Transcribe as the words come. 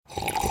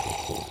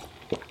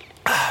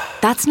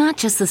That's not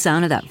just the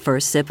sound of that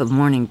first sip of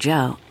Morning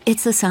Joe.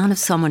 It's the sound of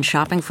someone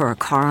shopping for a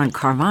car on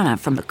Carvana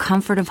from the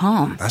comfort of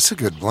home. That's a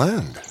good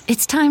blend.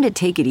 It's time to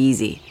take it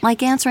easy,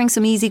 like answering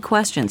some easy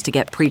questions to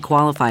get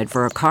pre-qualified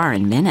for a car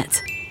in minutes.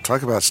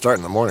 Talk about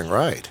starting the morning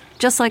right.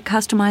 Just like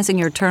customizing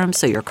your terms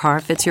so your car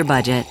fits your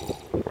budget.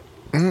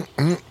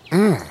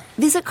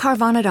 Visit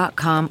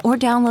Carvana.com or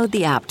download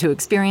the app to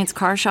experience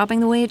car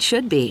shopping the way it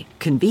should be.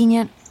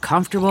 Convenient,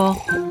 comfortable.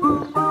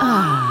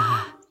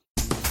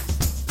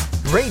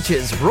 Rach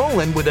is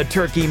rolling with a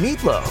turkey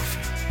meatloaf.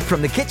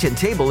 From the kitchen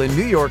table in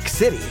New York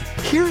City,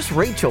 here's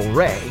Rachel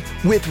Ray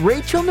with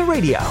Rach on the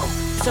Radio.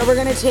 So we're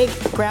gonna take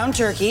ground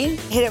turkey,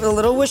 hit it with a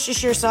little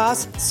Worcestershire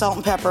sauce, salt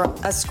and pepper,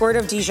 a squirt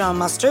of Dijon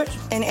mustard,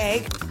 an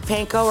egg,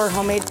 panko or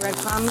homemade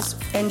breadcrumbs,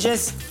 and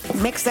just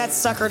mix that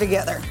sucker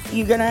together.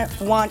 You're gonna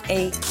want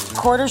a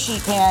quarter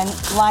sheet pan,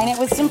 line it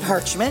with some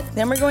parchment.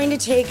 Then we're going to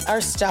take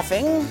our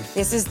stuffing.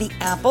 This is the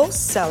apple,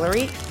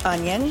 celery,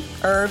 onion,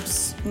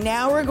 herbs.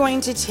 Now we're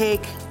going to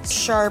take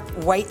sharp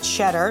white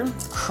cheddar,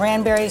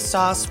 cranberry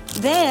sauce.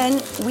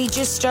 Then we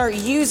just start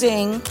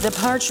using the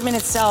parchment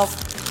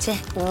itself to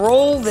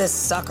roll this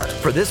sucker.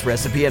 For this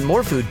recipe and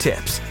more food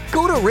tips,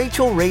 go to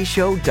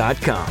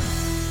RachelRayShow.com.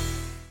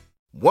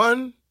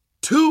 1,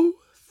 2,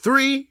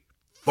 3,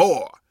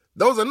 4.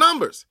 Those are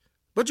numbers,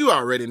 but you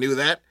already knew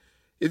that.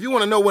 If you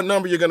want to know what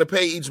number you're going to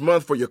pay each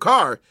month for your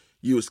car,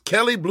 use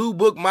Kelley Blue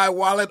Book My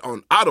Wallet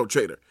on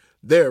AutoTrader.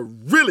 They're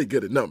really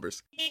good at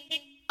numbers.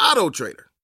 AutoTrader.